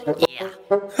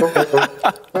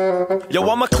Yo,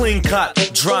 I'm a clean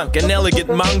cut, drunk, and elegant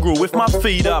mongrel with my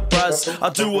feet up, bros. I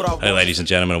do what I want. Hey, ladies and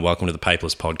gentlemen, and welcome to the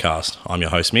Paperless Podcast. I'm your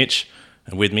host, Mitch,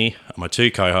 and with me are my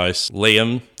two co-hosts,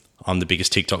 Liam. I'm the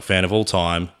biggest TikTok fan of all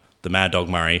time, the Mad Dog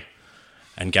Murray,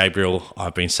 and Gabriel.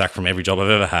 I've been sacked from every job I've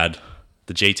ever had,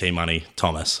 the GT Money,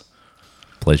 Thomas.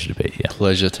 Pleasure to be here.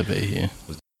 Pleasure to be here.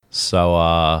 So,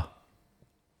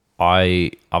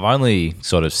 I've only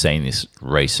sort of seen this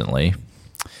recently,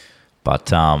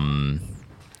 but I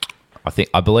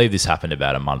believe this happened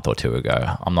about a month or two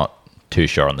ago. I'm not too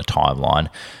sure on the timeline,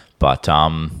 but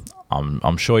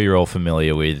I'm sure you're all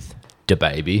familiar with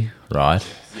DaBaby, right?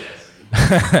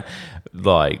 Yes.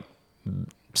 Like,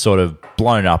 sort of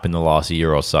blown up in the last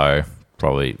year or so.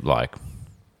 Probably like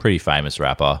pretty famous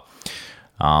rapper.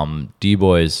 Do you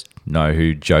boys know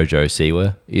who Jojo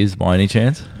Siwa is by any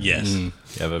chance? Yes. You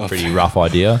have a pretty rough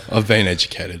idea. I've been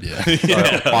educated, yeah.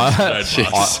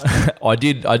 I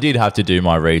did have to do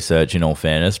my research in all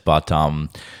fairness, but from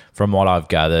what I've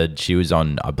gathered, she was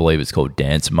on, I believe it's called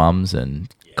Dance Mums,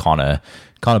 and kind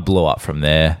of blew up from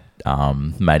there.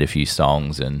 Made a few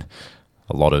songs, and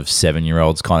a lot of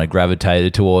 7-year-olds kind of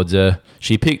gravitated towards her.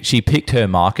 She picked her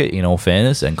market in all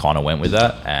fairness and kind of went with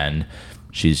that, and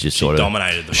she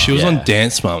dominated the market. She was on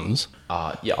Dance Mums.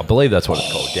 Yeah, I believe that's what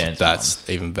it's called. Dance That's Mums.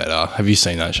 even better. Have you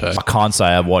seen that show? I can't say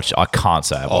I've watched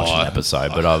an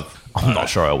episode, but I'm not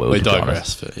sure I will. We to be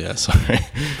honest. digress, but yeah, sorry.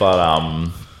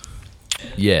 But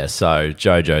yeah. So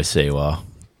Jojo Siwa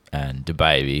and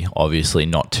DaBaby, obviously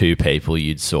not two people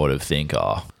you'd sort of think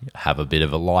have a bit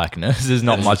of a likeness. There's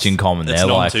not much in common there. It's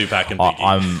not like, Tupac and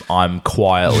Biggie. I'm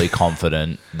quietly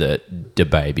confident that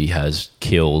DaBaby has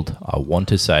killed, I want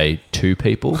to say, 2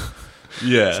 people.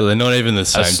 Yeah. So they're not even the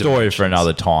same. A story for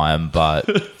another time, but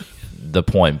the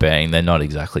point being they're not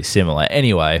exactly similar.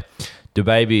 Anyway,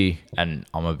 DaBaby, and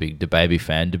I'm a big DaBaby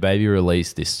fan, DaBaby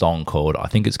released this song called, I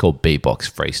think it's called Beatbox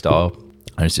Freestyle.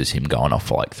 And it's just him going off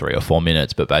for like 3 or 4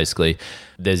 minutes. But basically,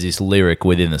 there's this lyric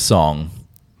within the song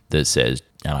that says,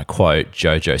 and I quote,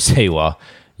 Jojo Siwa,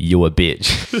 you a bitch.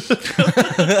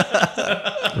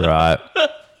 Right.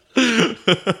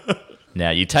 Now,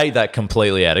 you take that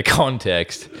completely out of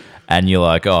context, and you're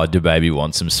like, oh, DaBaby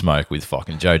wants some smoke with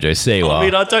fucking Jojo Siwa. I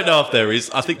mean, I don't know if there is.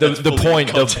 I think that's the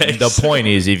point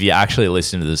is, if you actually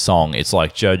listen to the song, it's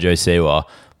like Jojo Siwa,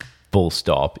 full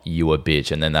stop, you a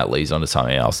bitch, and then that leads on to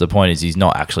something else. The point is, he's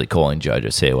not actually calling Jojo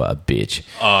Siwa a bitch.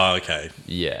 Oh, okay.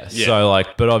 Yeah. So,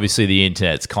 like, but obviously the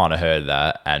internet's kind of heard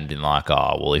that and been like,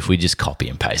 oh, well, if we just copy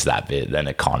and paste that bit, then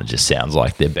it kind of just sounds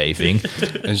like they're beefing.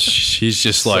 And she's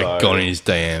just like gone in his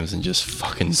DMs and just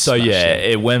fucking So, yeah,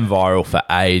 it went viral for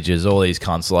ages. All these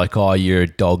cunts are like, oh, you're a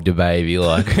dog DaBaby.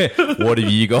 Like, what have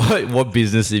you got? What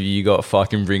business have you got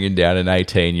fucking bringing down an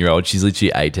 18-year-old? She's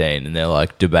literally 18. And they're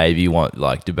like,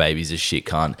 DaBaby's a shit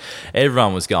cunt.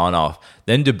 Everyone was going off.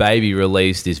 Then DaBaby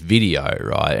released this video,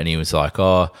 right? And he was like,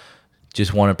 oh,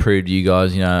 just want to prove to you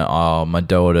guys, oh, my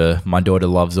daughter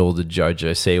loves all the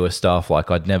Jojo Siwa stuff.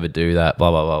 Like, I'd never do that, blah,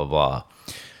 blah, blah,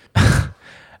 blah.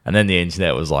 And then the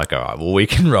internet was like, all right, well, we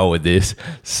can roll with this.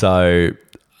 So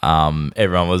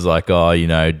everyone was like, oh,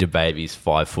 DaBaby's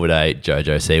 5'8",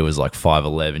 Jojo Siwa was like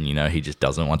 5'11", he just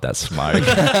doesn't want that smoke.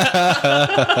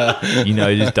 He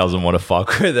just doesn't want to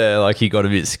fuck with her. Like, he got a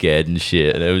bit scared and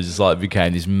shit. And it was just like,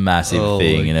 became this massive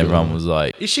thing. And everyone was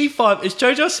like, Is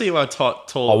Jojo Siwa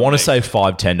tall? I want to say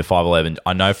 5'10" to 5'11".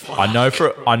 I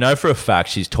know for a fact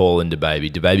she's taller than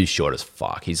DaBaby. DaBaby's short as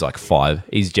fuck. He's like 5.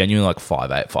 He's genuinely like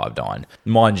 5'8", 5'9".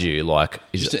 Mind you, like,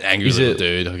 just an angry little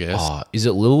dude, I guess. Is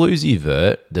it Lil Uzi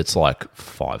Vert that's like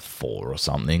 5'4" or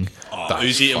something? Oh,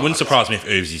 Uzi, it wouldn't surprise me if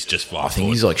Uzi's just 5'4". I think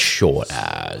he's like short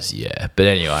as, yeah. But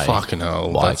anyway, fucking hell,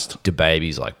 like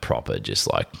DaBaby's like proper, just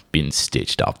like been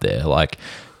stitched up there. Like,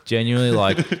 genuinely,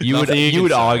 like you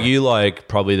would argue like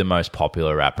probably the most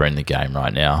popular rapper in the game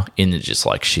right now in the just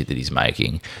like shit that he's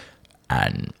making.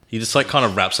 And he just like kind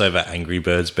of raps over Angry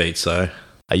Birds beats, though.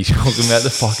 Are you talking about the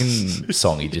fucking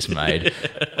song he just made?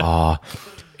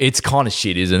 It's kind of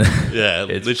shit, isn't it? Yeah,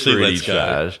 it's literally, pretty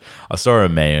trash. I saw a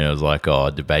meme and it was like,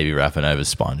 oh, DaBaby rapping over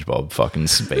SpongeBob fucking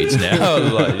beats now. I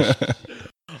was like,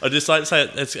 I just like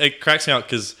to say it cracks me up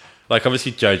because, like,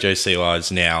 obviously Jojo Siwa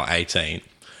is now 18.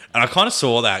 And I kind of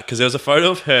saw that because there was a photo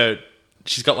of her.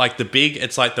 She's got like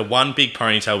it's like the one big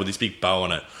ponytail with this big bow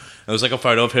on it. And there was like a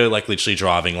photo of her like literally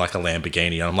driving like a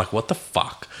Lamborghini. And I'm like, what the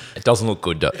fuck? It doesn't look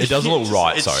good. It doesn't look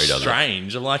right. It's doesn't it?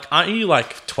 Strange. I'm like, aren't you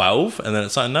like 12? And then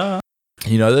it's like, no.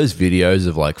 You know those videos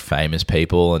of like famous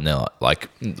people and they're like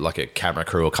a camera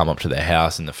crew will come up to their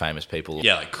house and the famous people,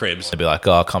 yeah, like cribs, they'll be like,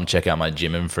 oh, come check out my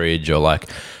gym and fridge, or like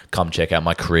come check out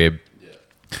my crib. Yeah.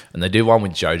 And they do one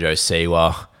with Jojo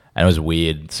Siwa and it was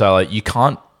weird. So like, you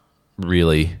can't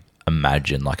really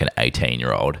imagine like an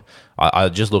 18-year-old. I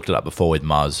just looked it up before with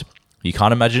Muzz. You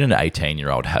can't imagine an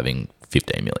 18-year-old having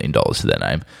 $15 million to their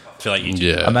name. I feel like you do.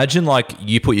 Yeah. Imagine like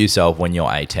you put yourself when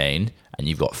you're 18 and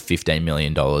you've got $15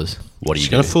 million. What do you She's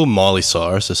do? going to fool Miley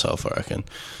Cyrus herself, I reckon.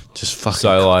 Just fucking.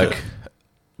 So like,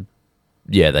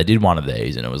 yeah, they did one of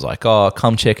these and it was like, oh,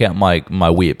 come check out my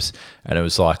whips. And it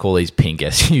was like all these pink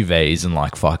SUVs and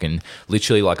like fucking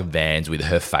literally like vans with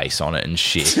her face on it and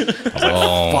shit. I was like,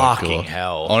 Oh my fucking God.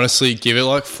 hell. Honestly, give it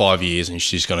like 5 years and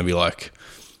she's going to be like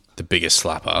the biggest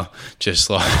slapper.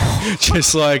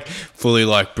 Just like fully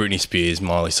like Britney Spears,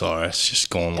 Miley Cyrus, just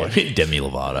gone like, Demi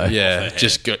Lovato. yeah,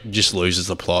 just loses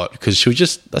the plot because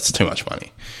that's too much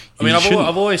money. I mean, You shouldn't-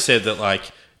 I've always said that,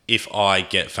 like, if I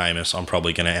get famous, I'm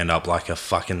probably going to end up like a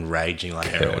fucking raging, like,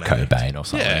 heroin addict. Cobain or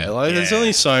something. yeah, like there's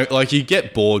only so like you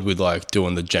get bored with like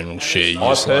doing the general shit. You I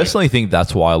just, like, personally think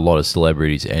that's why a lot of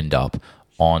celebrities end up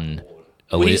on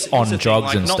Well, here's the thing, drugs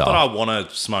like, and not stuff. that I want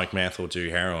to smoke meth or do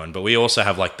heroin, but we also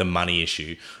have like the money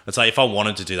issue. It's like if I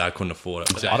wanted to do that, I couldn't afford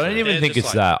it. I don't even They're think just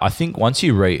it's like- that. I think once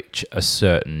you reach a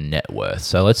certain net worth,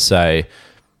 so let's say,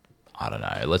 I don't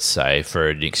know, let's say for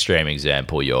an extreme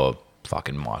example, you're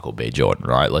fucking Michael B. Jordan,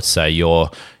 right? Let's say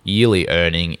your yearly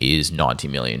earning is $90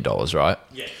 million, right?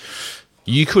 Yeah.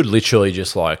 You could literally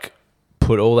just like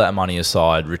put all that money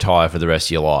aside, retire for the rest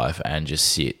of your life and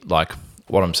just sit. Like,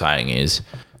 what I'm saying is,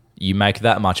 you make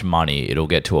that much money, it'll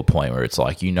get to a point where it's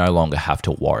like you no longer have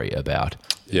to worry about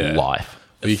Yeah. life.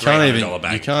 you can't even $300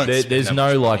 bag. you can't. There's that no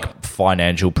much money. like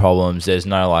financial problems. There's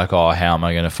no like, oh, how am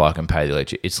I going to fucking pay the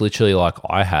electric? It's literally like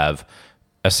I have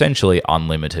essentially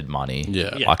unlimited money.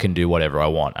 Yeah. I can do whatever I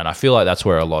want. And I feel like that's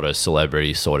where a lot of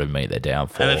celebrities sort of meet their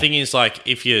downfall. And the thing is, like,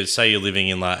 if you say you're living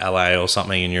in like LA or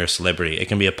something and you're a celebrity, it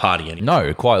can be a party anyway.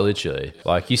 No, quite literally.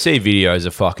 Like you see videos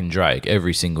of fucking Drake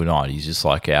every single night. He's just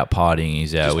like out partying.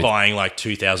 He's out Just with. buying like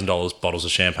 $2,000 bottles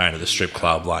of champagne at the strip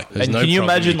club, like. There's And no can you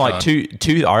problem imagine you like can't.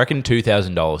 two? I reckon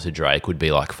 $2,000 to Drake would be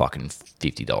like fucking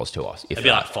 $50 to us. It'd be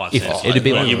like 5 If cents. that. It'd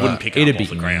be Like, like you wouldn't pick it it'd up be off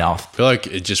the ground. nothing. I feel like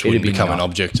it just wouldn't become an nothing.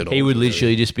 object at all. He would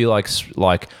literally just be like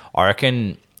I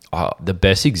reckon the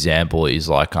best example is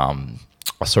like I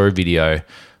saw a video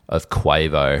of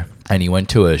Quavo and he went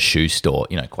to a shoe store.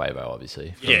 You know Quavo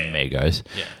obviously from Yeah. Migos.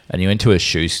 Yeah. And he went to a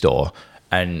shoe store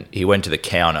and he went to the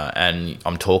counter and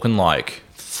I'm talking like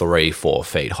 3-4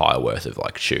 feet high worth of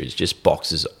like shoes, just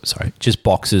boxes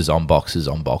on boxes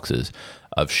on boxes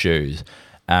of shoes.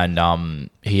 And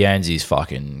he hands his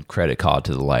fucking credit card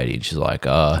to the lady and she's like,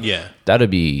 Yeah. that'd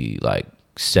be like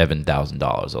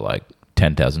 $7,000 or like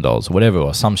 $10,000 or whatever,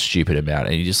 or some stupid amount.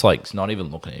 And he just like, it's not even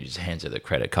looking at it. He just hands her the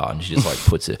credit card and she just like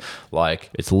puts it like,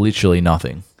 it's literally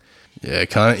nothing. Yeah,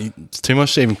 it's too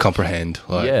much to even comprehend.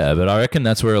 Like, Yeah, but I reckon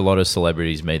that's where a lot of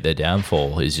celebrities meet their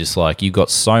downfall. Is just like you've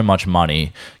got so much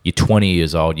money, you're 20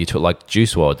 years old, like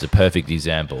Juice WRLD's a perfect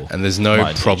example. And there's no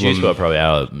Mind you, problem- Juice WRLD probably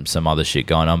had some other shit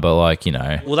going on, but like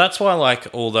Well, that's why like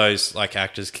all those like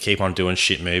actors keep on doing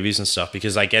shit movies and stuff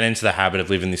because they get into the habit of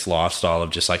living this lifestyle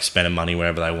of just like spending money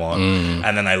wherever they want,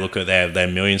 and then they look at their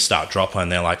millions start dropping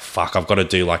and they're like, "Fuck, I've got to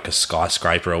do like a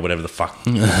skyscraper or whatever the fuck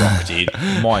The Rock did."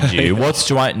 mind you, what's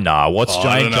Dwayne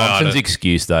I don't know, I Johnson's don't-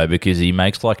 excuse though? Because he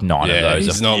makes like 9 yeah, of those.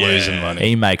 he's not Yeah. losing money.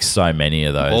 He makes so many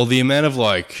of those. Well, the amount of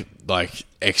like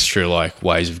extra like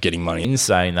ways of getting money. In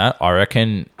saying that, I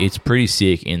reckon it's pretty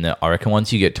sick in that I reckon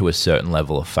once you get to a certain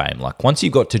level of fame, like once you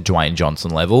got to Dwayne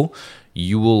Johnson level,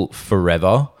 you will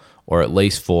forever, or at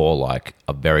least for like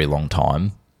a very long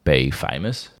time, be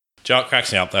famous. Do you know what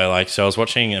cracks me up though? Like, so I was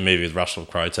watching a movie with Russell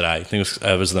Crowe today. I think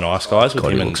it was The Nice Guys with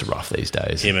God, he him looks rough these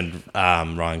days. and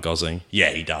Ryan Gosling.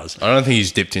 Yeah, he does. I don't think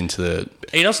he's dipped into the.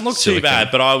 He doesn't look Silicone. too bad,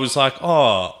 but I was like,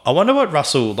 oh, I wonder what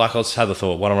Russell, like I just had the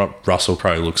thought, what Russell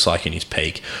Crowe looks like in his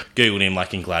peak. Googled him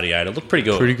like in Gladiator. Looked pretty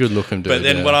good. Pretty good looking dude. But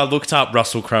then yeah. when I looked up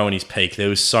Russell Crowe in his peak, there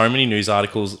was so many news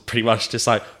articles pretty much just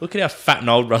like, look at how fat and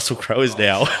old Russell Crowe is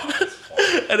now.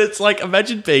 And it's like,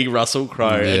 imagine being Russell Crowe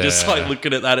and just like Yeah.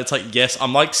 looking at that. It's like, yes,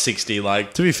 I'm like 60.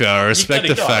 Like, To be fair, I respect the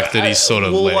gotta go. fact that he's sort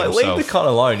of let leave the himself. cunt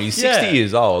alone. He's 60 Yeah.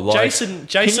 years old. Like, Jason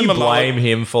can you Momoa- blame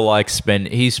him for like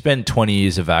he's spent 20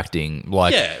 years of acting.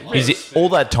 Like, Yeah, all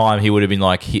that time he would have been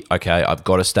like, okay, I've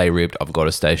got to stay ripped. I've got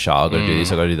to stay sharp. I've got to do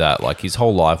this. I've got to do that. Like his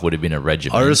whole life would have been a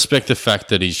regimen. I respect the fact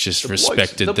that he's just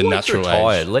respected the bloke's natural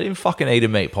retired. age. Let him fucking eat a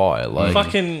meat pie. Like,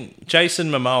 fucking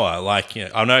Jason Momoa, like, you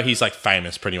know, I know he's like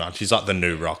famous pretty much. He's like the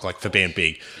new Rock, like for being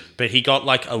big. But he got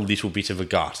like a little bit of a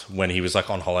gut when he was like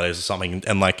on holidays or something,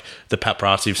 and like the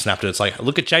paparazzi have snapped it. It's like,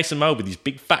 look at Jason Momoa with his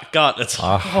big fat gut. It's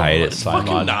I hate it so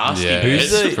fucking much. nasty. Yeah. man.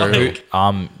 Who's It's the like-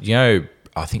 you know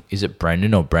I think, is it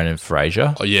Brendan or Brendan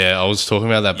Fraser? Oh, yeah, I was talking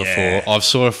about that before. Yeah. I've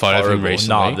saw a photo of him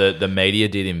recently. No, the media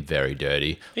did him very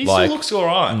dirty. He still looks all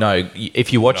right. No,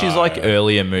 if you watch his like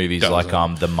earlier movies, Doesn't.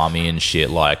 like The Mummy and shit,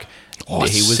 like he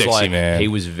was sexy, like man. he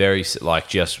was very like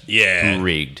just Yeah.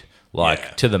 rigged, like Yeah.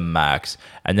 to the max.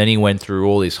 And then he went through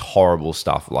all this horrible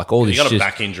stuff, like all He this got a just-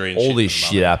 back injury and all shit this from The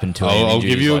shit Mummy. happened to him. I'll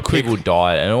Injuries, give you a like, quick- people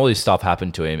died, and all this stuff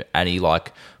happened to him, and he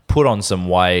like put on some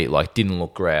weight, like didn't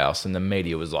look grouse, and the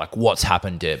media was like, "What's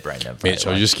happened to Brendan?" Mitch,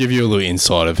 I'll Like, just give you a little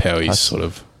insight of how he's sort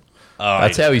of.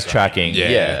 that's how he's tracking. Yeah.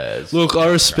 Yeah. Look, I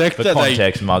respect For that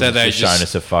context, Muzz that has they just shown just.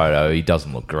 us a photo. He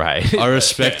doesn't look great. I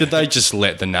respect that they just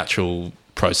let the natural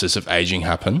process of aging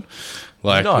happen.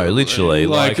 Like No, literally.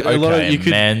 Like, a lot of okay, you could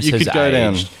Mans you has could go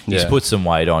down. aged. He's put some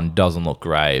weight on, doesn't look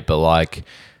great, but like,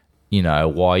 you know,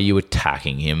 why are you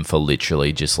attacking him for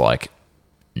literally just like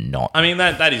not? I mean,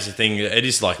 that is the thing. It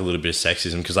is like a little bit of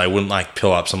sexism because they wouldn't like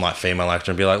pull up some like female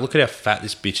actor and be like, look at how fat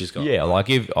this bitch has got. Yeah, like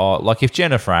if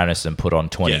Jennifer Aniston put on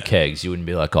 20 Yeah. kegs, you wouldn't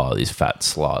be like, oh, this fat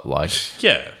slut. Like,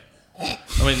 Yeah. I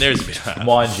mean, there's a bit of that.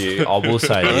 mind you, I will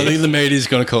say I don't this. think the media's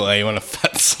going to call anyone a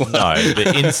fat slut. No,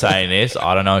 but in saying this,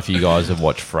 I don't know if you guys have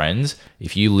watched Friends.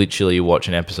 If you literally watch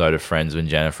an episode of Friends when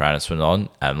Jennifer Aniston's on,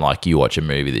 and like you watch a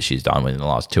movie that she's done within the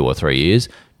last 2 or 3 years,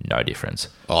 no difference.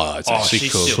 Oh, it's Oh, actually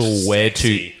she's cool. still Swear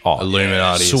sexy. to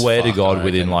Illuminati as Swear to fuck, I God,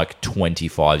 within reckon. like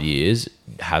 25 years,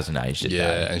 hasn't aged a day.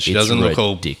 Yeah, and she It's doesn't look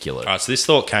all- ridiculous. All right, so this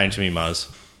thought came to me, Muzz,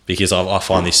 because I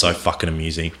find this so fucking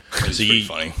amusing. It's So pretty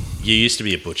funny. You used to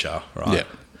be a butcher, right?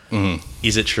 Yeah.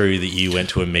 Is it true that you went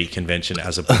to a meat convention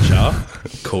as a butcher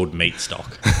called Meat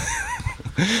Stock?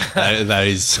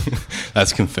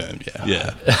 That's confirmed.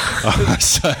 Yeah. Yeah.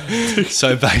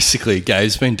 So basically,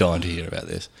 Gabe's been dying to hear about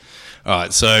this. All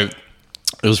right, so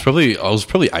I was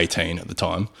probably 18 at the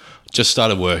time. Just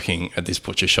started working at this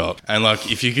butcher shop, and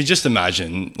like, if you could just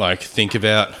imagine, like, think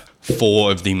about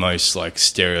 4 of the most like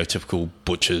stereotypical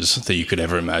butchers that you could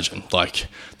ever imagine. Like,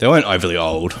 they weren't overly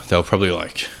old. They were probably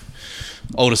like,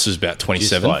 oldest was about Just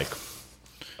 27. like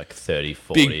 30,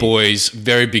 40. Big boys,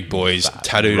 very big boys,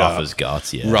 tattooed rough up, as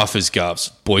guts, yeah. rough as guts,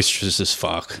 boisterous as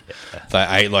fuck. They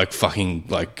ate like fucking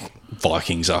like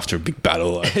Vikings after a big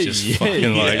battle, like just Yeah,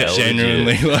 fucking like yeah,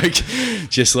 genuinely like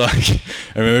just like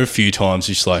I remember a few times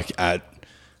just like at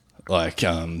like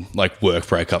work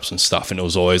breakups and stuff, and it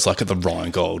was always like at the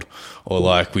Rheingold, or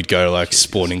like we'd go to like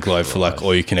Sporting Globe for like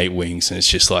all you can eat wings, and it's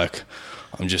just like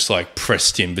I'm just like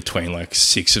pressed in between like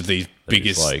 6 of these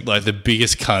biggest like the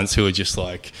biggest cunts who are just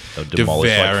like They'll demolish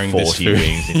devouring like this 40 food.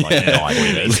 wings in like 9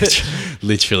 minutes.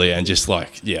 Literally, and just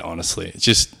like, yeah, honestly, it's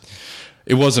just,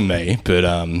 it wasn't me, but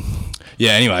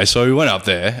yeah, anyway, so we went up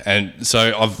there, and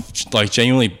so I've like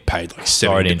genuinely paid like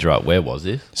Sorry to $70. interrupt. Where was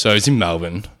this? So it's in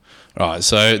Melbourne. Right,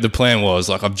 so the plan was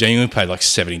like I've genuinely paid like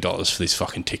 $70 for this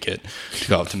fucking ticket to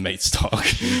go up to Meat Stock,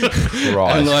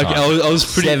 Right. and like I was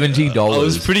pretty $70. I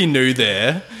was pretty new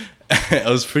there.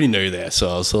 So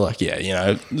I was like, yeah, you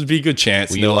know, it'd be a good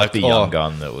chance. Were And you they're like the young oh,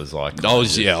 gun that was like... I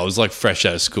was like fresh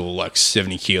out of school, like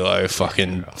 70 kilo,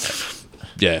 fucking,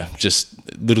 yeah, just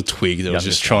little twig that was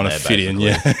just trying to Youngest fit one in,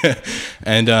 there, yeah.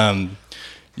 And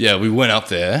yeah, we went up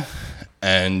there,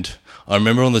 and I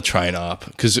remember on the train up,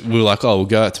 because we were like, oh, we'll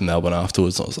go out to Melbourne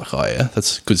afterwards. I was like, oh yeah,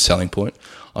 that's a good selling point.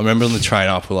 I remember on the train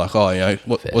up, we're like, oh, you know,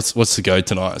 what's the go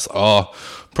tonight? It's like, oh,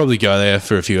 probably go there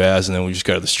for a few hours and then we'll just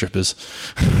go to the strippers.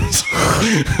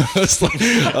 I was like,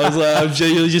 I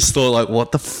genuinely just thought, like,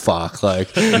 what the fuck?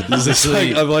 Like, is this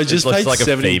like, I just paid like a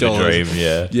 $70. fever dream,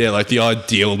 yeah. Yeah, like the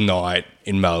ideal night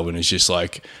in Melbourne is just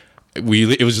like, it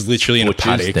was literally in a Butchers,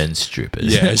 paddock. then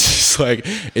strippers. Yeah, it's just like,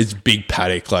 it's big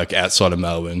paddock, like outside of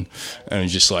Melbourne, and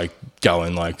just like go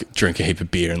and like drink a heap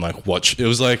of beer and like watch. It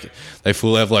was like they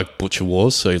full have like butcher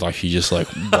wars, so like you just like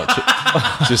watch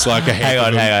it, just like a heap Hang of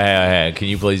on, them. hang on. Can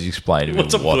you please explain to me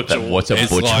What's a butcher war? what's a It's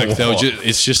butcher like war?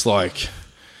 it's just like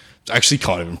it's actually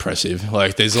kind of impressive.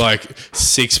 Like there's like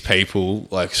 6 people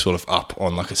like sort of up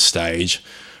on like a stage.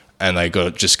 And they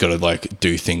just got to like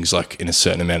do things like in a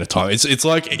certain amount of time. It's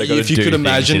like They gotta if you do could things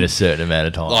imagine, in a certain amount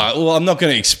of time. like, well, I'm not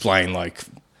going to explain like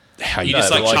how you Just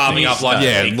like but like charming things- up like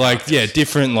yeah, meat like carcass.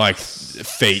 different like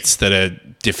feats that are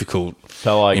difficult.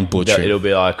 So like in butchering. it'll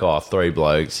be like 3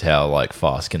 blokes. How like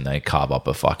fast can they carve up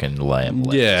a fucking lamb?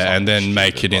 leg or Yeah, and something then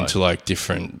make stupid it into like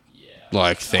different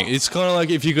like thing. It's kind of like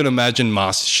if you could imagine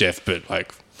Master Chef, but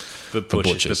like But for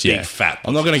butchers, butchers. but big Yeah, fat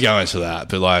I'm not going to go into that,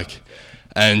 but like,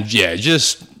 and yeah,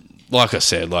 just. Like I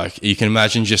said, like you can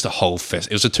imagine just a whole fest.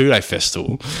 It was a 2-day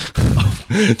festival,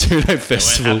 2-day weren't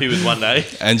festival, happy with one day.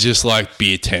 and just like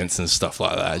beer tents and stuff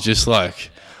like that. Just like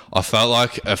I felt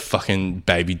like a fucking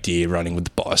baby deer running with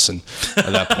the bison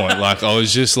at that point. Like I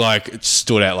was just like it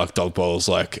stood out like dog balls,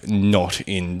 like not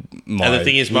in my. And the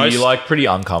thing is, Were most you like pretty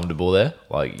uncomfortable there?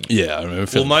 Like, yeah, I remember.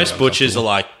 Feeling most pretty butchers are uncomfortable.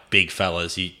 like big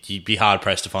fellas. You'd be hard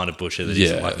pressed to find a butcher that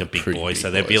isn't Yeah, like a big pretty boy. big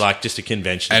So they'd be boys. like just a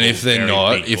conventional. And if they're very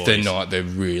not, big boys. they're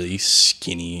really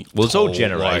skinny. well, it's all tall,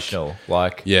 generational.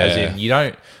 Like, Yeah. as in, you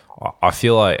don't. I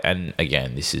feel like, and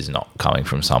again, this is not coming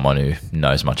from someone who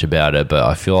knows much about it, but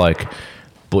I feel like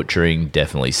butchering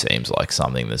definitely seems like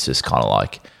something that's just kind of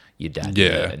like your dad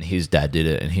did Yeah. it, and his dad did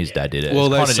it, and his dad did it. Well,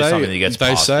 it's they kind of just something that say gets they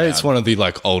passed say it's down. one of the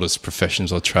like oldest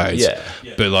professions or trades.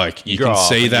 Yeah. But like you grow can up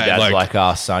see and your that dad's like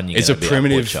our son, you're it's a gonna be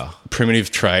primitive butcher.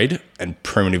 trade and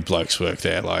primitive blokes work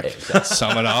there. Like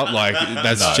sum it up, like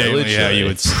that's generally how you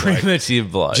would like,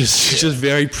 primitive bloke. just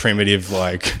very primitive,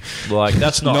 like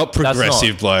that's not not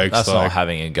progressive blokes, That's like- not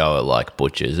having a go at like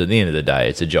butchers. At the end of the day,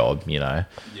 it's a job. You know,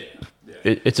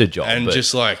 it's a job. and but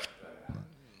just like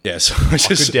yes, I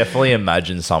just could definitely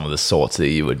imagine some of the sorts that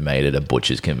you would meet at a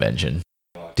butcher's convention.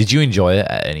 Did you enjoy it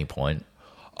at any point?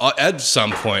 at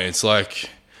some point it's like.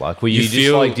 Like, were you, just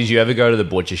feel- like, did you ever go to the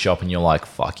butcher shop and you're like,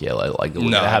 fuck yeah, like we're No,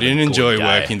 gonna I have a didn't good enjoy day.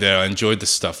 working there. I enjoyed the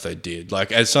stuff they did.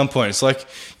 Like at some point, it's like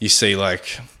you see,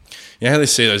 like you know how they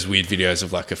see those weird videos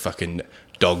of like a fucking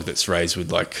dog that's raised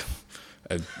with like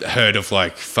a herd of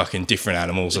like fucking different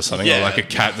animals or something, or Yeah. like a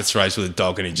cat that's raised with a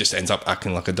dog and he just ends up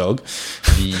acting like a dog.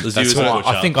 That's what what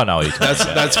I think I know what you're talking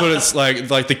about. That's what it's like.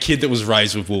 Like the kid that was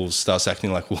raised with wolves starts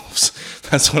acting like wolves.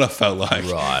 That's what I felt like.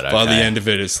 Right, By the okay. end of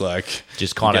it, it's like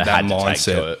Just you kind of get had to take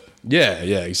to it.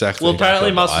 Yeah, exactly. Well,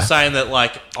 apparently, or Musk die. was saying that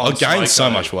like I on gained so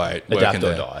Smoko- much weight Adapt working or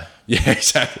there. die. Yeah,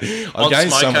 exactly. I On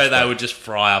gained so Smoko, much they weight. would just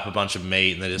fry up a bunch of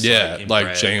meat and they just Yeah, like, like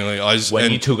inbred. genuinely. I was, When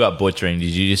and you took up butchering, did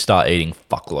you just start eating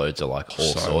fuckloads of like all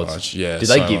So sorts? much, yeah, Did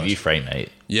they so give much. you free meat?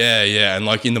 yeah, and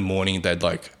like in the morning they'd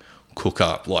like cook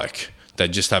up like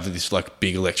they'd just have this like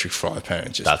big electric fry pan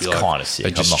and just That's be like, kind of sick. they'd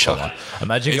I'm just not chuck gonna it. lie.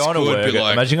 Imagine It's going to good, work. but,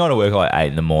 like- Imagine going to work at like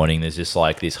 8 in. There's just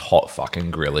like this hot fucking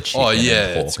grill of chicken. Oh yeah,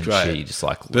 and pork it's and great. shit. You just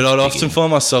like. But I'd often digging.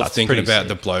 find myself That's thinking pretty about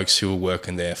sick. the blokes who were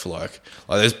working there for like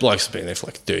there's blokes who've been there for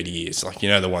like 30 years. Like you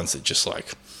know the ones that just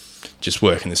like just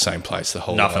work in the same place the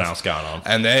whole Nothing life. else going on.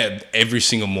 And they're every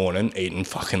single morning eating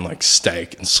fucking like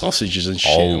steak and sausages and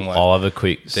shit. I'm like, I'll have a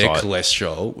quick. their side-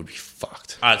 cholesterol would be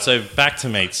fucked. All right, so back to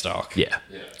meat stock. Yeah.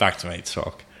 Back to meat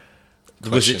stock. Was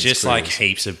it Questions, just like queries.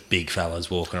 heaps of big fellas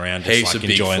walking around, just Heaps like of big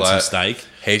enjoying some flat- steak?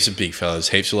 Heaps of big fellas,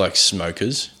 heaps of like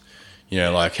smokers. You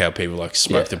know, like how people like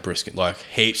smoke Yeah. the brisket, like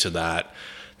heaps of that.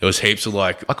 There was heaps of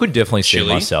like I could definitely see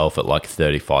Chili? myself at like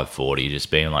 35, 40, just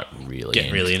being like really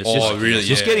Getting really into oh really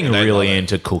just yeah, getting they really love it.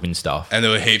 into cooking stuff. And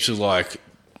there were heaps of like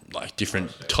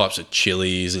different types of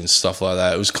chilies and stuff like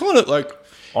that. It was kind of like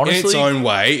in its Honestly, own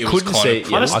way. It was couldn't kind see- of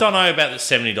yeah, I just I- don't know about the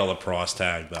 $70 price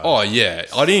tag though. oh yeah.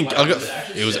 I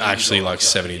got. It was actually like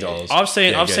 $70. I've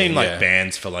seen Yeah, like yeah.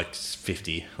 bands for like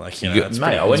 50. Like you know, You- that's mate,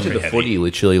 pretty- I went that's to the pretty heavy. footy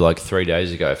literally like 3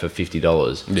 days ago for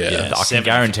 $50. Yeah. I can 70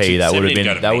 guarantee you that would have 70 go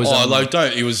been to that meat. was Oh, like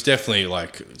don't. It was definitely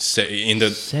like in the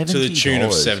to the tune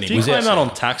of $70. 70. Do you Was claim it- that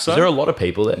on tax though? Was there a lot of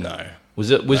people there? No.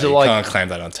 Was it No, you like can't claim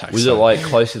that on tax. was it like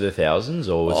close to the thousands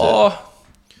or was Oh,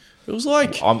 it was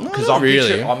like Because not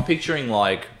really I'm picturing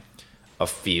like a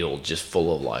field just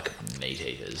full of like meat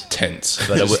eaters. tents.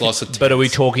 But Just are, we, lots of but are we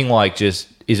tents. talking like just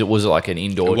was it like an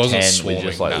indoor It wasn't tent swarming. with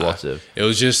just like nah. lots of It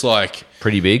was just like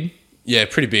pretty big? yeah,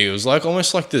 pretty big. It was like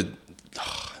almost like you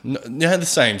had the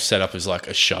same setup as like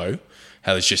a show.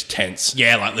 How there's just tents.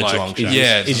 Yeah, like the Geelong show.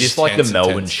 Yeah, It's it's just like the tents and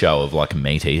Melbourne tents. show of like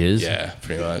meat eaters. Yeah,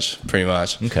 pretty much.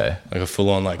 Okay. Like a full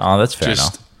on like. Oh, that's fair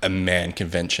just enough. a man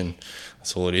convention.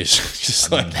 That's all it is.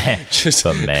 Just like Man, just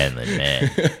but manly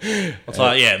man. It's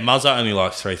like yeah, Muzza only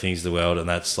likes three things in the world, and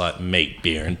that's like meat,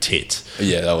 beer, and tits.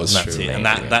 yeah, that was And that's true. it. man.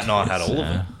 And that night had all of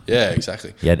them. Yeah,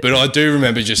 exactly. Yeah. But I do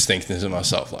remember just thinking to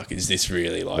myself, like, is this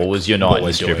really like What was your night in we're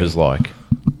the strippers doing? like?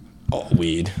 Oh,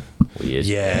 weird. Weird.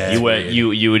 Yeah, You were weird.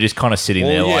 you were just kind of sitting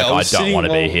there like I was don't sitting- want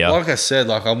to be well, here. Like I said,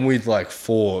 like I'm with like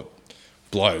 4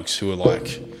 blokes who are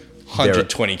like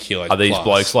 120 kilos. Are these plus.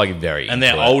 blokes like very and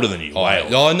they're into it? older than you. Oh, Way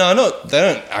older. oh no, not they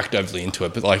don't act overly into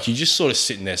it, but like you just sort of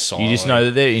sitting there silently. You just know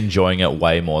that they're enjoying it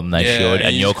way more than they Yeah, should, and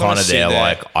and you you're just kinda kind of sit there there.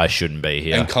 like I shouldn't be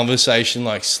here. and conversation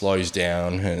like slows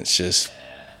down, and it's just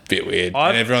a bit weird. I've-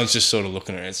 and everyone's just sort of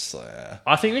looking at it. It's like,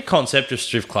 I think the concept of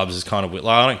strip clubs is kind of weird.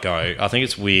 Like, I don't go. I think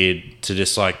it's weird to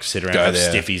just like sit around Go and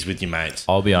have there. stiffies with your mates.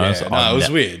 I'll be honest. Yeah, no, it was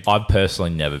weird. I've personally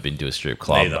never been to a strip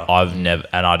club. Neither. I've never,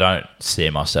 and I don't see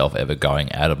myself ever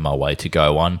going out of my way to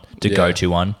go Yeah. to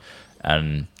one.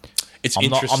 And it's I'm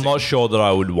interesting. not sure that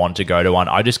I would want to go to one.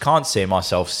 I just can't see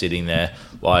myself sitting there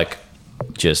like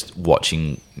just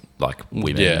watching like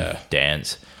women Yeah.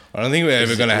 dance. I don't think we're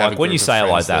ever going to have. Like when you say it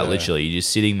like that, though. literally, you're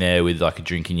just sitting there with like a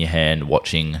drink in your hand,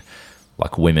 watching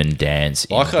like women dance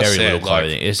in Like I very said, little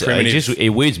clothing. like, primitive- it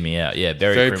weirds me out. Yeah,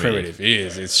 very primitive. It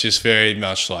is. It's just very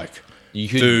much like You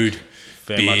could- food,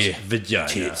 Very beer, much vagina.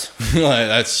 tits. Like,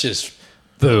 that's just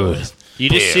Food. You're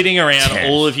just sitting around,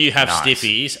 all of you have Nice.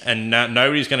 stiffies, and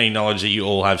nobody's going to acknowledge that you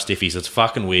all have stiffies. It's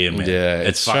fucking weird, man. Yeah, it's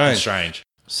it's fucking strange. strange.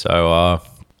 So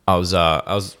I was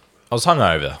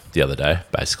hungover the other day.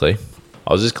 Basically,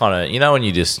 I was just kind of when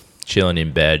you're just chilling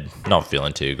in bed, not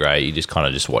feeling too great. You just kind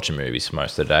of just watching movies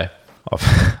most of the day.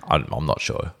 I'm not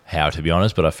sure how, to be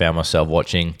honest, but I found myself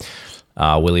watching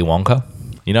Willy Wonka.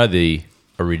 You know the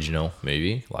original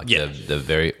movie, like Yeah. the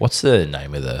very. What's the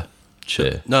name of the?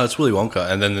 no. It's Willy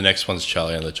Wonka, and then the next one's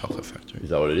Charlie and the Chocolate Factory. Is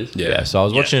that what it is? Yeah. So I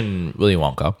was watching Willy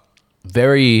Wonka.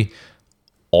 Very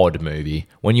odd movie.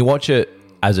 When you watch it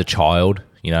as a child,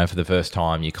 for the first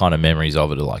time, your kind of memories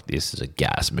of it are like, this is a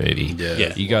gas movie.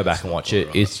 Yeah. You go back and watch it.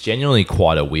 It's genuinely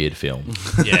quite a weird film.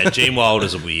 Yeah, Gene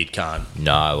Wilder's a weird cunt.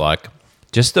 No, like,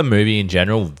 just the movie in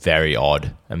general, very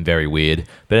odd and very weird.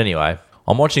 But anyway,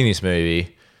 I'm watching this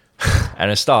movie,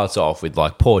 and it starts off with,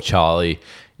 like, poor Charlie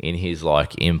in his,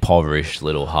 like, impoverished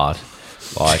little hut.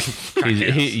 Like,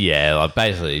 like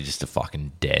basically just a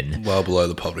fucking den. Well below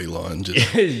the poverty line.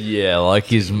 Just Yeah, like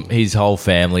his whole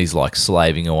family's like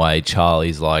slaving away.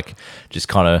 Charlie's like just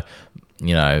kind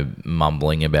of,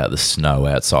 mumbling about the snow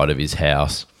outside of his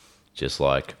house. Just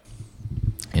like,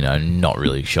 not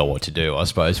really sure what to do. I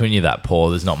suppose when you're that poor,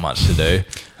 there's not much to do.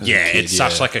 Yeah, it's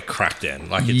such like a crack den.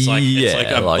 Like it's like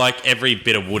Yeah, like every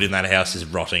bit of wood in that house is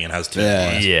rotting and has two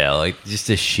Yeah. eyes. Yeah, like just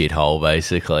a shithole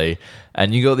basically.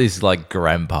 And you got this like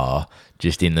grandpa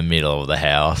just in the middle of the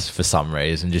house for some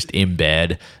reason, just in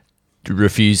bed,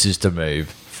 refuses to move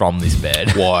from this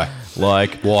bed. why?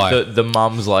 Like Why? The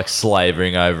mum's like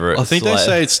slavering over it. I think they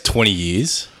say it's 20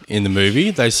 years in the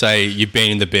movie. They say you've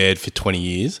been in the bed for 20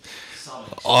 years.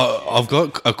 I've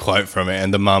got a quote from it,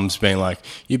 and the mum's been like,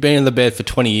 "You've been in the bed for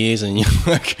 20 years, and you're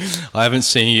like, I haven't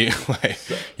seen you." Like,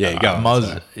 yeah, you go.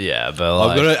 on. Yeah, but like,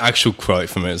 I've got an actual quote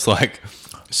from it. It's like,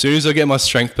 as soon as I get my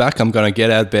strength back, I'm going to get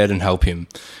out of bed and help him.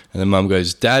 And the mum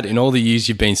goes, "Dad, in all the years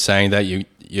you've been saying that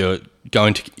you're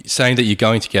going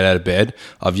to get out of bed,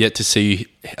 I've yet to see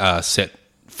you set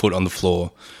foot on the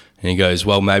floor." And he goes,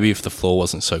 "Well, maybe if the floor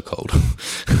wasn't so cold."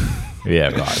 yeah,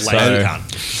 right. Lazy So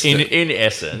cunt. in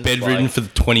essence, Bedridden like, for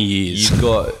 20 years. you've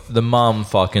got the mum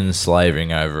fucking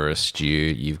slaving over a stew.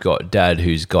 You've got dad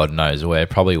who's God knows where,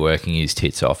 probably working his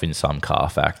tits off in some car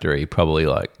factory, probably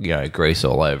like, grease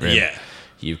all over him. Yeah.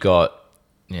 You've got,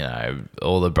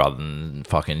 all the brother and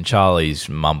fucking Charlie's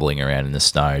mumbling around in the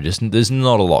snow. Just there's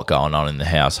not a lot going on in the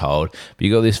household. But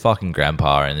you got this fucking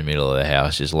grandpa in the middle of the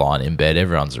house just lying in bed.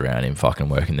 Everyone's around him fucking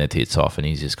working their tits off, and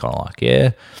he's just kind of like,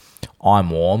 yeah, I'm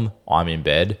warm, I'm in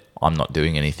bed, I'm not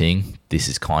doing anything. This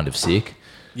is kind of sick.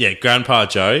 Yeah, Grandpa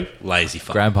Joe, lazy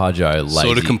fuck. Grandpa Joe, lazy,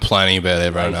 Sort of complaining about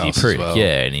everyone lazy else prick, as well.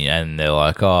 yeah, and they're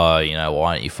like, oh,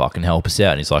 why don't you fucking help us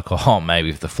out? And he's like, oh, maybe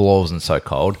if the floor wasn't so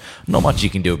cold. Not much you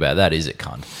can do about that, is it,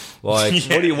 cunt? Like,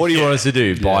 what do you want us to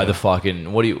do? Buy the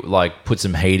fucking, what do you, like, put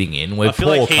some heating in? We're I feel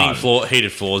poor, like cunt.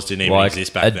 heated floors didn't even Like,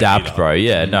 exist back then. adapt, either. bro.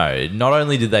 Yeah, no. Not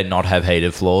only did they not have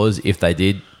heated floors, if they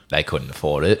did, they couldn't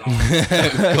afford it.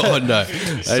 God, no.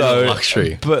 So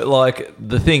luxury. But like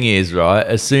the thing is, right?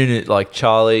 As soon as like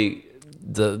Charlie,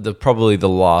 the probably the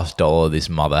last dollar this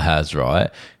mother has, right,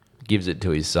 gives it to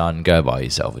his son. Go buy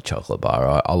yourself a chocolate bar,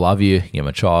 right? I love you. You're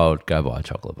my child. Go buy a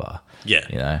chocolate bar.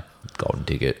 Yeah. Golden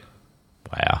ticket.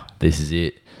 Wow, this is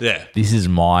it. Yeah. This is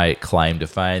my claim to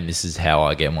fame. This is how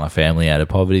I get my family out of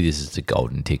poverty. This is the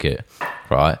golden ticket,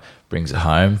 right? Brings it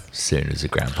home as soon as the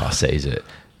grandpa sees it.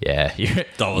 Yeah,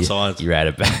 Dollar signs. You're out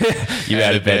of bed. You're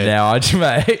out of bed now, aren't you,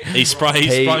 mate? He sprung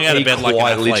out of bed like an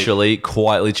athlete.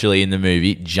 quite literally in the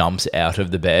movie, jumps out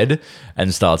of the bed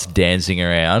and starts dancing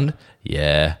around.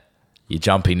 Yeah, you're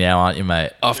jumping now, aren't you,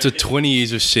 mate? After 20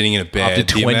 years of sitting in a bed,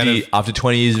 After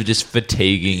 20 years of just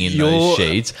fatiguing in those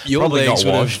sheets, your probably legs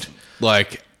not would washed. have,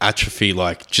 like, atrophy,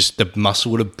 like, just the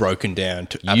muscle would have broken down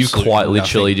to You've absolutely quite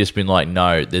literally nothing. just been like,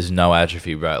 no, there's no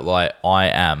atrophy, bro. Like, I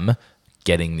am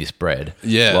getting this bread.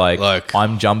 Yeah, like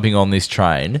I'm jumping on this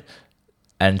train,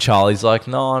 and Charlie's like,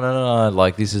 no,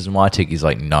 like this is my ticket. He's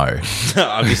like, no,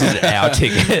 this is our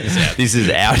ticket. This is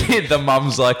our ticket. The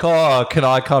mum's like, oh, can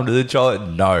I come to the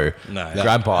child? No,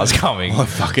 Grandpa's coming. My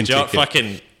fucking Do you know ticket. what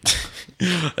fucking...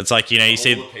 It's like, you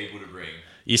see... people to bring.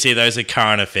 You see those are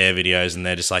current affair videos, and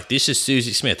they're just like, "This is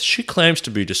Susie Smith. She claims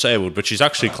to be disabled, but she's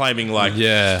actually claiming like,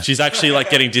 she's actually like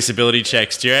getting disability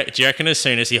checks." Do you reckon as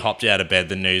soon as he hopped out of bed,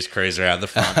 the news crews are out the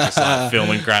front just like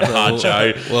filming Grandpa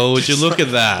Joe? Well, would you look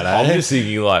at that? I'm Eh? just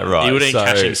thinking like, right, He would have been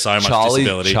catching so much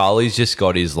disability. Charlie's just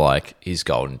got his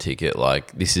golden ticket.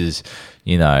 Like, this is,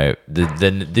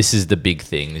 this is the big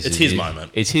thing. It's his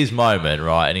moment. It's his moment,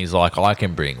 right? And he's like, I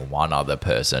can bring one other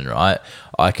person, right?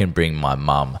 I can bring my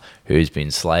mum, who's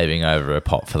been slaving over a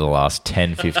pot for the last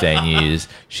 10, 15 years.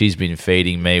 She's been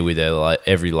feeding me with her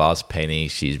every last penny.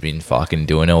 She's been fucking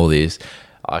doing all this.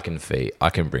 I can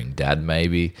bring Dad,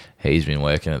 maybe. He's been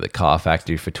working at the car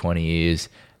factory for 20 years.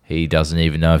 He doesn't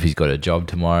even know if he's got a job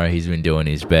tomorrow. He's been doing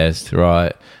his best,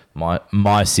 right?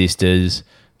 My sisters,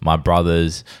 my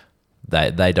brothers,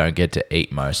 they don't get to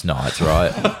eat most nights,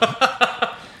 right?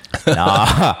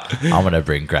 Nah, I'm going to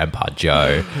bring Grandpa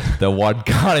Joe, the one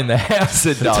guy in the house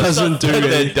that doesn't do it.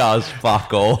 That does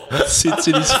fuck all. Sits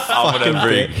in his I'm fucking going to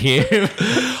bring bed.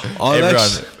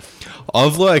 him.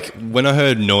 I've like, when I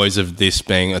heard noise of this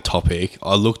being a topic,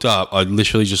 I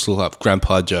literally just looked up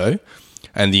Grandpa Joe,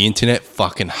 and the internet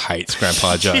fucking hates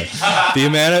Grandpa Joe. the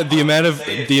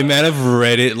amount of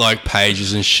Reddit like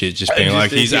pages and shit just being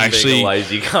like, he's actually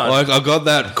lazy cunt. like, I got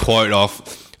that quote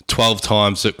off 12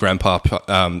 times that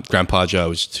Grandpa Joe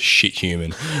was just a shit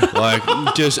human. Like,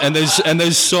 and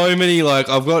there's so many, like,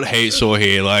 I've got heat sore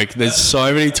here. Like, there's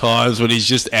so many times when he's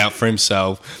just out for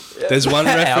himself. There's one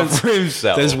reference. Out for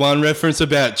himself. There's one reference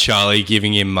about Charlie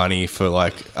giving him money for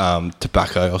like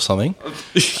tobacco or something,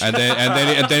 and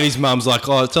then his mum's like,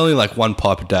 "Oh, it's only like one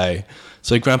pipe a day."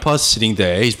 So Grandpa's sitting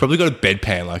there. He's probably got a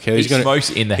bedpan. Like, He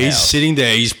smokes in the He's house. sitting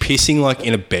there. He's pissing like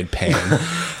in a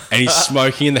bedpan. And he's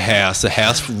smoking in the house. The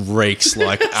house reeks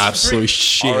like absolute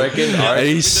shit. I reckon and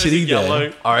he's sitting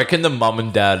there. I reckon the mum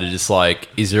and dad are just like,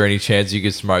 is there any chance you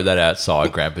could smoke that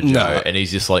outside, Grandpa Joe? No. And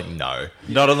he's just like, no.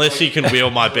 Not unless you can wheel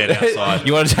my bed outside.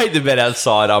 You want to take the bed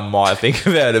outside? I might think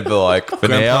about it, but like, for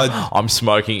now, I'm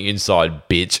smoking inside,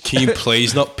 bitch. Can you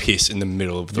please not piss in the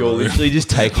middle of the You're room? literally just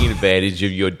taking advantage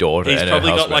of your daughter He's and probably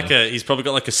her got husband.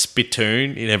 like a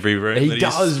spittoon in every room. He that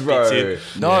does, spits bro. in.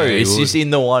 No, Yeah, he it's would. just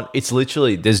in the one. It's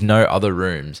literally, there's no other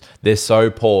rooms. They're so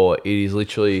poor. It is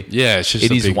literally. Yeah, it's just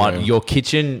It a is big one. room. Your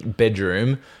kitchen,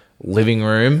 bedroom, living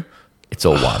room. It's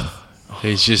all one.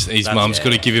 He's just, his mum's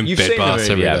got to give him You've bed seen the baths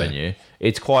movie, every haven't day. you?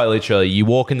 It's quite literally. You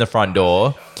walk in the front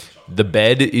door, the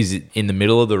bed is in the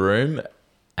middle of the room,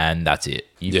 and that's it.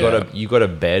 You've got a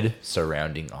bed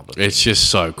surrounding other things, It's just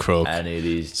so crook. and it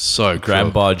is So crook.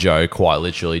 Grandpa Joe quite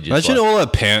literally just. Imagine like, all our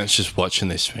parents just watching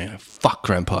this, man. Fuck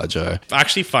Grandpa Joe.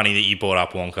 Actually, funny that you brought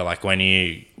up Wonka. Like when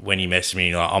you messaged me,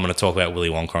 you're like, I'm going to talk about Willy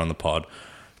Wonka on the pod,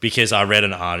 because I read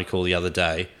an article the other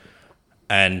day,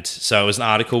 and so it was an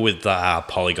article with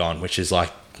Polygon, which is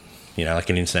like, like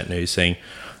an internet news thing,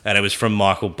 and it was from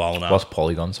Michael Bolner. What's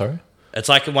Polygon? Sorry. It's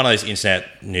like one of those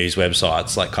internet news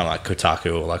websites, like kind of like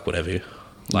Kotaku or like whatever.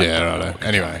 Like, Yeah, right.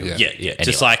 Anyway, yeah. Yeah. Anyway.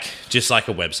 Just like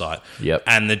a website. Yep.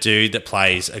 And the dude that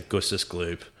plays Augustus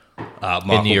Gloop,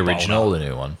 Michael In the original, Bolner, or the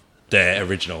new one. the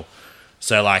original.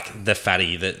 So like the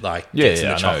fatty that like Yeah, gets in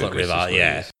yeah, the I know chocolate Augustus river. Gloop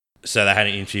Yeah. is. So they had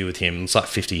an interview with him. It's like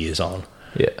 50 years on,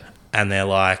 Yeah. and they're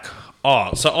like,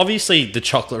 "Oh, so obviously the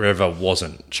chocolate river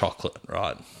wasn't chocolate,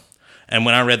 right?" And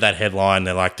when I read that headline,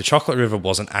 they're like, "The chocolate river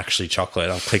wasn't actually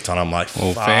chocolate." I clicked on it, I'm like,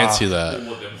 Well, "Fuck." fancy that.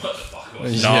 No,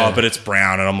 Yeah. but it's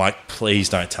brown, and I'm like, please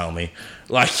don't tell me.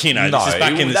 Like, this is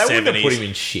back in the they wouldn't have put 70s. him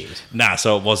in shit. Nah,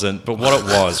 so it wasn't. But what it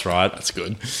was, right, That's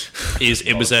good. is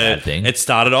it was a a. bad thing. It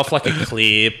started off like a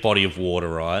clear body of water,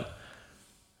 right?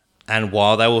 And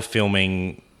while they were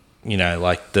filming,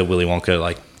 like the Willy Wonka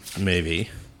like movie,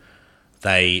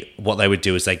 what they would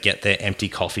do is they get their empty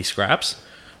coffee scraps,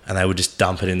 and they would just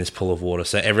dump it in this pool of water.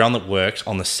 So everyone that worked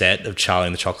on the set of Charlie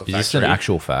and the Chocolate Is this Factory, an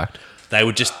actual fact? they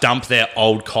would just dump their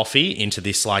old coffee into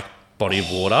this like body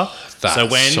of water. That's so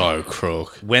so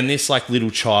crook. when this like little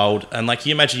child, and like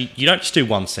you imagine, you don't just do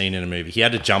one scene in a movie. He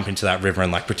had to jump into that river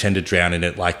and like pretend to drown in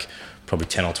it like probably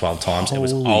 10 or 12 times. It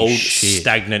was Holy old shit.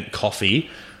 stagnant coffee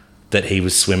that he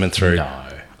was swimming through. No.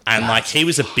 And like he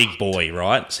was a big boy,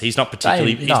 right? So he's not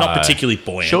particularly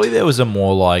buoyant. Surely there was a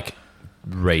more like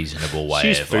reasonable way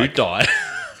His of food like, diet.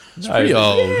 pretty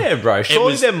old. Yeah, bro.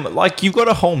 Surely was- them like you've got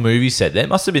a whole movie set. There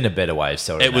must have been a better way of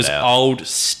selling It was that out. old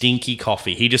stinky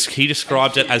coffee. He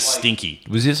described it as stinky.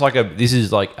 Was this like this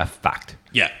is like a fact?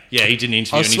 Yeah, he did an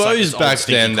interview. I and he's like, suppose "This old back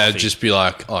stinky then they'd coffee." just be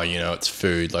like, oh, it's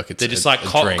food. Like it's They're just a, like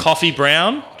a drink. coffee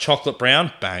brown, chocolate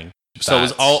brown, bang. So it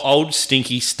was That's- old,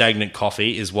 stinky, stagnant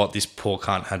coffee is what this poor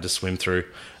cunt had to swim through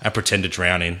and pretend to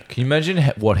drown in. Can you imagine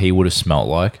what he would have smelt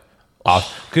like?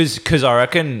 Because I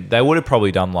reckon they would have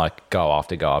probably done like go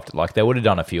after. Like they would have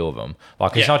done a few of them.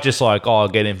 Like it's not just like, oh, I'll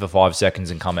get in for 5 seconds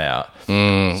and come out. So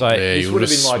this you would have would've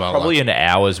been like smelled probably like- an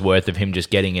hour's worth of him just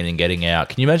getting in and getting out.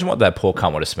 Can you imagine what that poor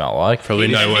cunt would have smelled like? Probably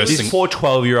no worse This than poor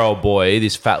 12-year-old boy,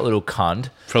 this fat little cunt.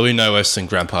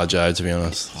 Grandpa Joe, to be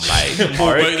honest. Mate,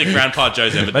 More work than Grandpa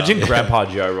Joe's ever imagine done. Grandpa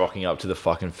Joe rocking up to the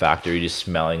fucking factory just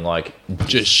smelling like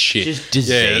Just shit. Just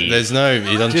disease. Yeah, there's no.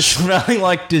 He doesn't. just smelling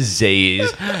like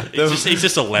disease. He's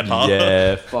just a leper.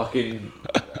 Yeah, fucking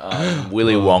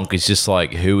Willy Wonka's just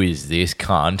like, who is this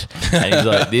cunt? And he's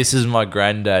like, this is my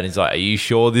granddad. He's like, are you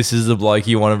sure this is the bloke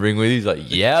you want to bring with you? He's like,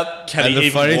 yep. Can And he the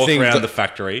even funny walk thing around that- the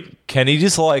factory? Can he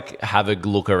just like have a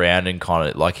look around and kind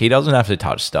of like, he doesn't have to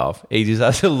touch stuff. He just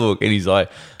has to look and he's like,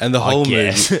 And the I whole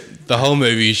guess. movie, the whole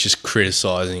movie is just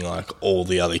criticizing like all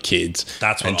the other kids.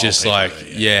 That's what and all just people like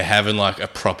do, having like a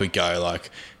proper go. Like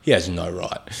he has no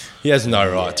right. He has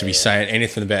no right to be saying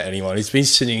anything about anyone. He's been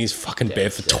sitting in his fucking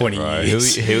bed for 20 bro,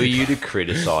 years. who are you to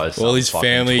criticize? Well, some his fucking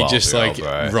family just like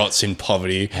 12-year-old, bro? rots in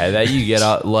poverty. How about you get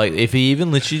up? Like, if he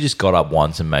even literally just got up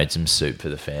once and made some soup for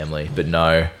the family, but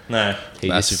no, No. he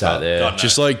Massive just sat part. there. God, no.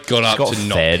 Just like got up Got to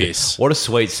not fed. piss. What a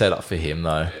sweet setup for him,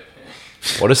 though.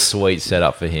 What a sweet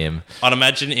setup for him. I'd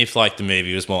imagine if like the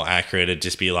movie was more accurate, it'd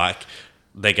just be like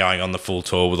they're going on the full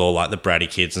tour with all like the bratty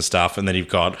kids and stuff, and then you've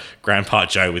got Grandpa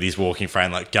Joe with his walking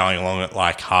frame like going along at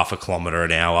like half a kilometre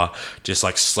an hour, just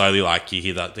like slowly, like you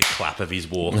hear the clap of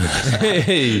his walk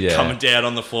Yeah. coming down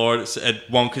on the floor. And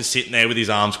Wonka's sitting there with his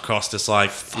arms crossed, just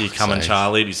like, you coming, sake.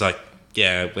 Charlie? And he's like,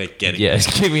 yeah, we're getting Yeah,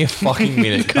 just give me a fucking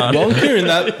minute, cunt.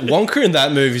 Wonka in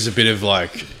that movie is a bit of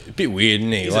like a bit weird,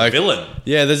 isn't he? He's like a villain.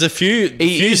 Yeah, there's a few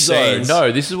He is, though. scenes.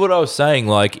 No, this is what I was saying.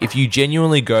 Like, if you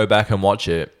genuinely go back and watch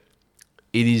it,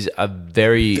 it is a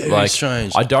very like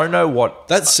strange. I don't know what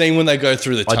That scene when they go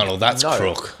through the tunnel, that's no.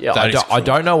 crook. Yeah, That I is don't, I crook.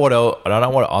 don't know what else, I don't know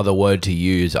what other word to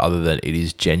use other than it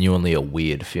is genuinely a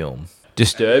weird film.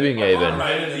 Disturbing even.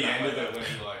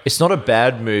 It's not a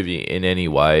bad movie in any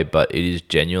way, but it is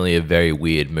genuinely a very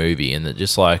weird movie. And that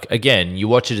just like, again, you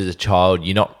watch it as a child,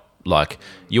 you're not like,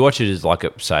 you watch it as like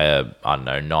a, say a, I don't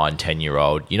know, 9,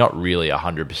 10-year-old, you're not really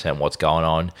 100% what's going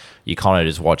on. You're kind of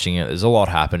just watching it. There's a lot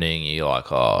happening. You're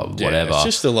like, oh, Yeah, whatever. it's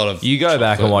just a lot of You go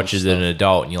back and chocolate watch it as stuff. an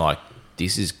adult and you're like,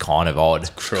 this is kind of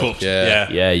odd. crook. Cooked. Yeah.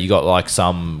 Yeah, you got like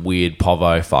some weird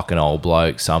povo fucking old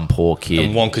bloke, some poor kid.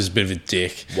 And Wonka's a bit of a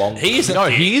dick. He is a no,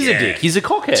 dick, he is a yeah. dick. He's a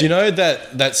cockhead. Do you know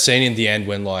that scene in the end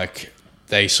when like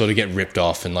they sort of get ripped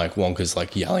off and like Wonka's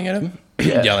like yelling at him,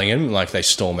 yelling at him, like they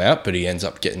storm out, but he ends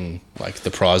up getting like the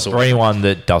prize or For anyone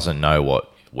that doesn't know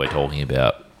what we're talking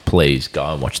about, please go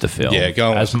and watch the film. Yeah,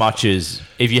 go and as watch much as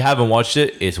if you haven't watched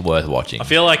it, it's worth watching. I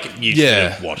feel like you Yeah.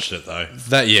 should have watched it though.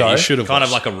 that. Yeah, Sorry? you should have Kind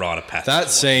of watched like a rite of passage. that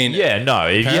scene. yeah, no,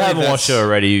 if you Apparently haven't watched it that's-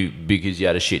 already because you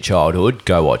had a shit childhood,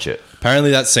 go watch it.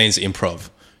 Apparently that scene's improv.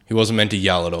 He wasn't meant to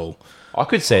yell at all. I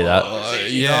could see that.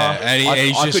 Yeah, and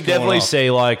he's I just could definitely going off.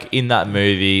 see like in that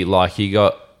movie, like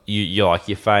you're like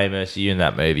you're famous, you're in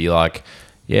that movie, like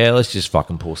yeah, let's just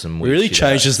fucking pull some. It Weird really shit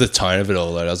changes the tone of it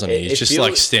all, though, doesn't he? It He's just feels-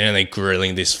 like standing there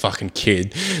grilling this fucking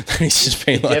kid. And he's just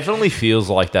been like, Definitely feels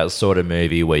like that sort of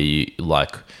movie where you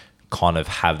like kind of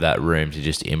have that room to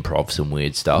just improv some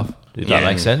weird stuff. Does that Yeah.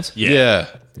 make sense? Yeah.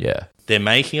 Yeah. They're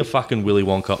making a fucking Willy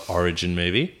Wonka origin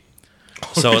movie.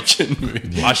 So it's,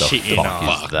 I shit you Fuck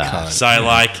not. is that? So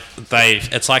like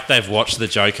it's like they've watched the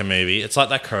Joker movie. It's like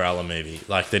that Cruella movie.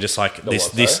 Like they're just like this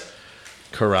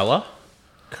Cruella.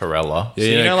 Corella. So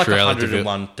you know like Cruella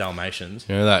 101 Dalmatians.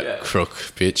 You know that crook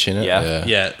bitch in it? Yeah.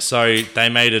 Yeah, so they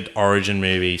made an origin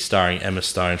movie starring Emma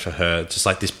Stone for her. Just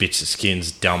like this bitch that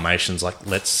skins Dalmatians. Like,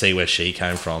 let's see where she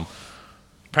came from.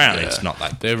 Apparently, it's not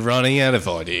that. They're running out of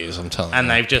ideas, I'm telling And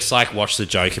you. they've just like watched the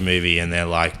Joker movie and they're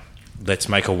like, let's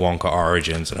make a Wonka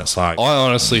Origins. And it's like, I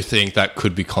honestly think that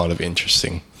could be kind of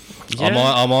interesting. Yeah.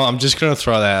 I'm just going to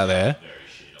throw that out there.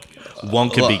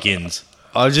 Wonka Begins.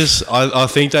 I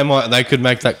think they could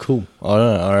make that cool. I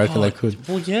don't know. I reckon they could.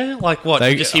 Well, yeah, like what?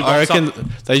 They, You just, he I walks reckon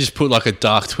up- they just put like a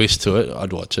dark twist to it.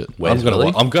 I'd watch it. Where's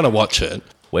Willy? I'm gonna watch it,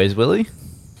 Where's Willy?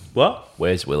 What?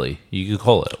 Where's Willy? You could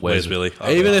call it. Where's Willy?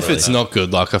 even if it's not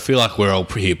good. Like I feel like we're all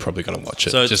here probably gonna watch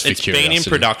it. So just it's for been in curiosity.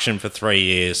 production for 3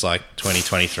 years, like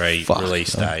 2023 Fuck.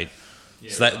 release date.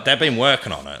 So they've been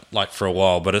working on it like for a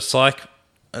while, but it's like,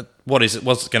 what is it?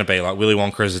 What's it going to be like? Willy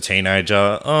Wonka as a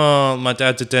teenager. Oh, my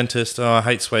dad's a dentist. Oh, I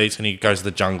hate sweets, and he goes to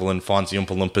the jungle and finds the Oompa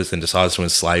Loompas and decides to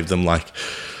enslave them. Like,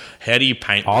 how do you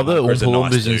paint? Are the Willy Wonka as a Oompa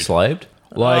nice Loompas dude? enslaved?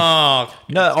 Like, Oh,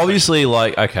 no, obviously,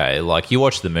 like, okay, like, you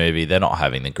watch the movie, they're not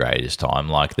having the greatest time.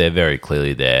 Like, they're very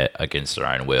clearly there against their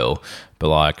own will. But,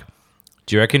 like,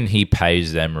 do you reckon he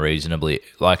pays them reasonably?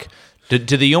 Like, do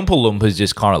the Oompa Loompas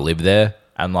just kind of live there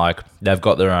and like they've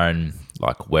got their own,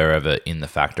 like wherever in the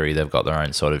factory, they've got their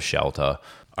own sort of shelter.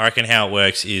 I reckon how it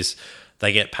works is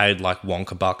they get paid like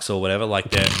Wonka Bucks or whatever. Like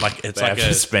they're like it's They like have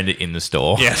to spend it in the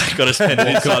store. yeah, they've got to spend it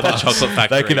inside the chocolate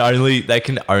factory. They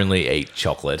can only eat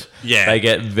chocolate. Yeah.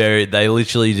 They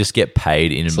literally just get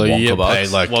paid in So you Wonka get Bucks. paid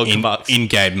like Wonka Bucks.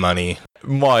 in-game money.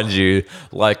 Mind you,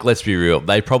 like let's be real,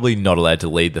 they're probably not allowed to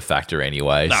leave the factory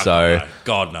anyway. No,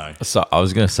 God no. So I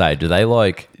was gonna say, do they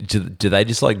like do they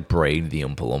just like breed the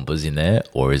Oompa Loompas in there,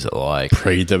 or is it like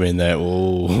Breed them in there.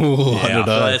 Ooh, I Yeah, I don't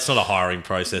feel know. like it's not a hiring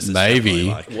process. It's Maybe.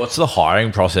 definitely what's the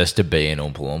hiring process to be an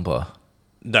Oompa Loompa?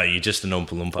 no, you're just an Oompa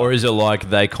Loompa. Or is it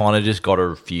like they kind of just got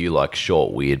a few like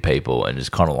short weird people and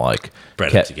just kind of like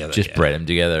Bred 'em together, yeah. bred them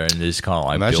together and just kind of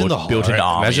like Imagine built an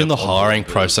army. Imagine the of Oompa hiring Loompas.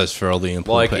 process for all the Oompa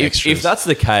Like Loompa if extras. that's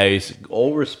the case,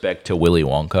 all respect to Willy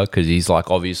Wonka, because he's like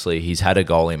obviously he's had a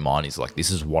goal in mind. He's like, this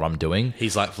is what I'm doing.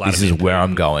 He's like this Vladimir is where Putin.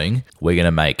 I'm going. We're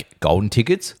gonna make golden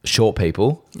tickets, short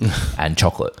people, and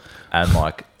chocolate, and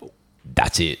like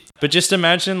that's it. But just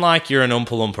imagine like you're an Oompa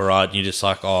Loompa, right? And you're just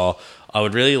like, oh, I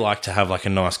would really like to have like a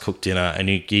nice cooked dinner, and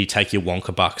you take your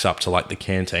Wonka Bucks up to like the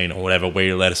canteen or whatever where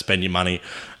you're allowed to spend your money,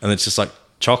 and it's just like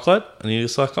chocolate, and you're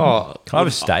just like, oh, Can I have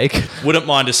a steak? wouldn't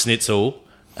mind a schnitzel,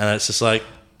 and it's just like,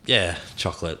 yeah,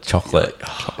 chocolate. Chocolate.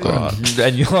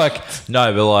 And you're like,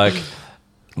 no, but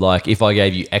like if I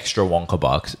gave you extra Wonka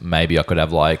Bucks, maybe I could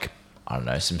have like, I don't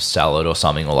know, some salad or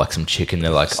something, or like some chicken. They're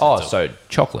like, oh, so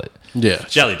chocolate. yeah.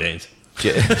 Jelly beans.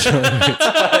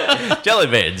 Jelly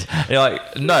beans. And you're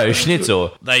like, no,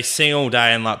 schnitzel. They sing all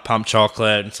day and like pump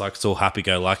chocolate. It's like it's all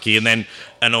happy-go-lucky. And then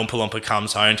an Oompa Loompa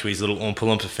comes home to his little Oompa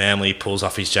Loompa family, pulls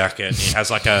off his jacket, and he has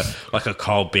like a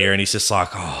cold beer, and he's just like,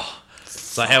 oh.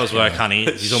 It's like, how was work, honey?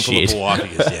 His Oompa Shit. Loompa wife,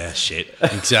 he goes, yeah, shit.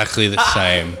 Exactly the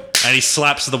same. And he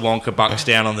slaps the Wonka Bucks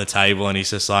down on the table, and he's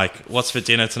just like, what's for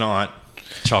dinner tonight?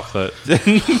 Chocolate.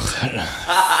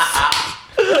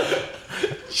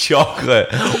 Chocolate.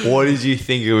 What did you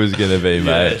think it was going to be,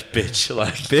 Yeah, mate? bitch.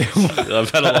 Like,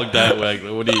 I've had a long day at work.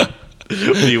 What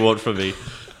do you want from me?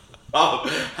 I've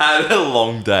had a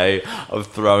long day of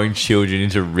throwing children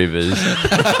into rivers. I've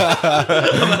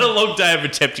had a long day of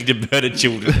attempting to murder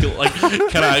children. Like,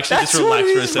 can I actually just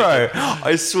relax for a second? bro.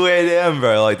 I swear down,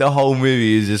 bro. Like, the whole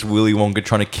movie is just Willy Wonka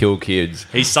trying to kill kids.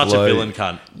 He's such a Like- villain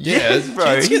cunt. Yeah, Yes, bro.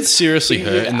 kids get seriously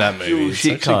hurt in that Actual movie. It's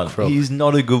shit actually cunt. cruel. He's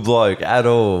not a good bloke at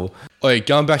all. Wait,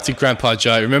 going back to Grandpa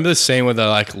Joe, remember the scene where they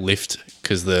like lift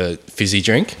because the fizzy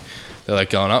drink? They're like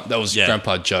going up. That was Yeah.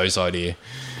 Grandpa Joe's idea.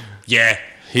 Yeah.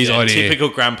 His yeah, idea. Typical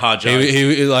Grandpa Joe.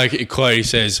 He like quote. He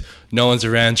says, "No one's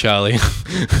around, Charlie.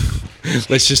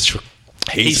 Let's just."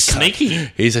 He's a cunt.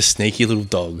 sneaky. He's a sneaky little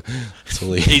dog. That's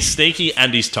all he. He's sneaky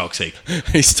and he's toxic.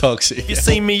 He's toxic. You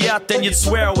see me out, then you'd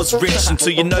swear I was rich until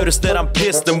you notice that I'm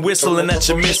pissed and whistling at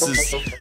your missus.